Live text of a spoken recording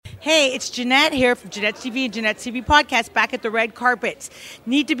Hey, it's Jeanette here from Jeanette's TV and Jeanette's TV Podcast back at the red carpets.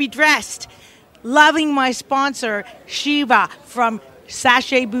 Need to be dressed. Loving my sponsor, Shiva from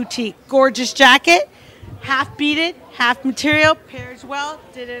Sashay Boutique. Gorgeous jacket, half beaded, half material, pairs well,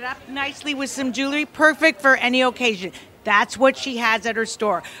 did it up nicely with some jewelry. Perfect for any occasion. That's what she has at her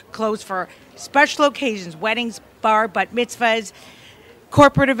store. Clothes for special occasions, weddings, bar, bat mitzvahs,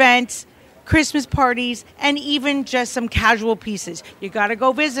 corporate events, Christmas parties, and even just some casual pieces. You got to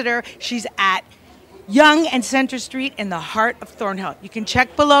go visit her. She's at Yonge and Center Street in the heart of Thornhill. You can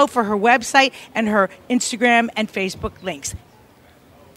check below for her website and her Instagram and Facebook links.